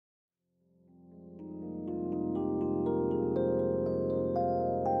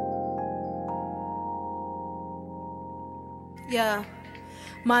Yeah.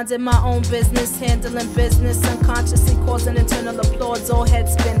 Minding my own business, handling business, unconsciously causing internal applause. All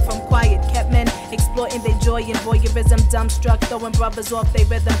heads spin from quiet, kept men exploiting their joy and voyeurism. Dumbstruck, throwing brothers off their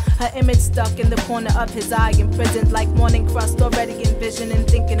rhythm. Her image stuck in the corner of his eye, imprisoned like morning crust. Already envisioning,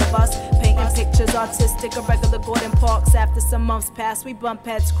 thinking of us, painting pictures, artistic, irregular Gordon Parks. After some months pass, we bump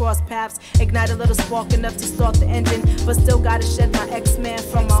heads, cross paths, ignite a little spark enough to start the engine, but still gotta shed my ex-man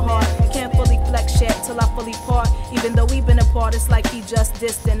from my heart. Can't fully flex yet till I fully part. Even though we've been apart, it's like he just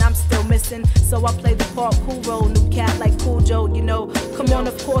distant. I'm still missing, so I play the part, cool role, new cat like Cool Joe, you know. Come on,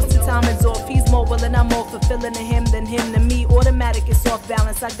 of course the timing's off. He's more willing, I'm more fulfilling to him than him to me. Automatic, it's off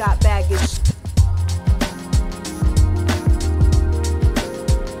balance, I got baggage.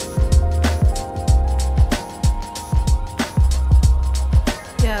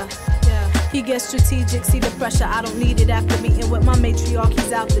 He gets strategic, see the pressure, I don't need it. After meeting with my matriarch,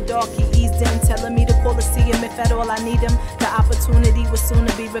 he's out the dark, he eased in, telling me to call to see him if at all I need him. The opportunity will soon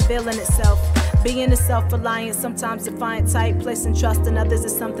to be revealing itself. Being a self-reliant, sometimes defiant type, placing trust in others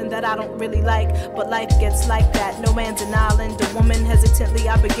is something that I don't really like, but life gets like that. No man's an island. A woman hesitantly,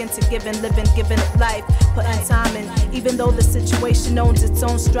 I begin to give and live and giving it life, putting time in. Even though the situation owns its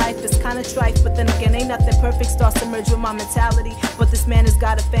own strife, it's kinda trite, but then again, ain't nothing perfect. Starts to merge with my mentality. But this man has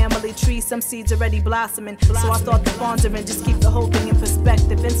got a family tree, some seeds already blossoming. So I thought the pondering, just keep the whole thing in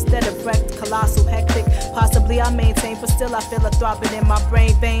perspective instead of wrecked, colossal, hectic. Possibly I maintain, but still I feel a throbbing in my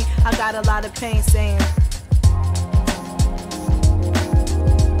brain vein. I got a lot of pain saying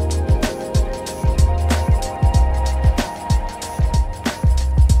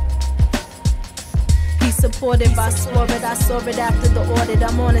he's supportive, I swore it, I saw it after the audit.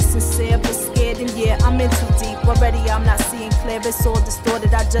 I'm honest, sincere, but scared, and yeah, I'm in too deep. Already I'm not seeing clear, it's all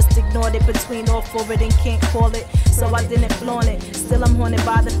distorted. I just ignored it, between all for it and can't call it, so I didn't flaunt it. Still I'm haunted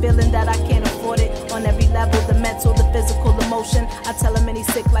by the feeling that I can't afford it. On every level, the mental, the physical, emotion. I tell him and he's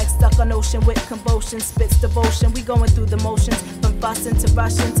sick like stuck on ocean with convulsion. Spits devotion, we going through the motions, from fussing to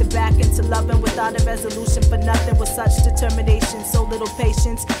rushing to back into loving, without a resolution for nothing, with such determination, so little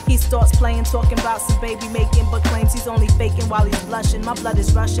patience. He starts playing, talking about some baby making, but claims he's only faking while he's blushing. My blood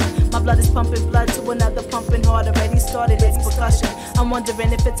is rushing, my blood is pumping blood to another pumping heart. Already started its percussion. I'm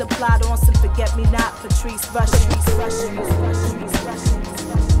wondering if it's applied on some forget-me-not. Patrice Rushen.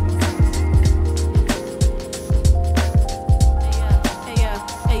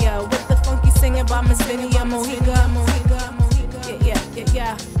 Hey, with the funky singing by Miss Vinny Mohiga.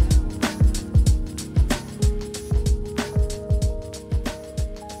 Yeah.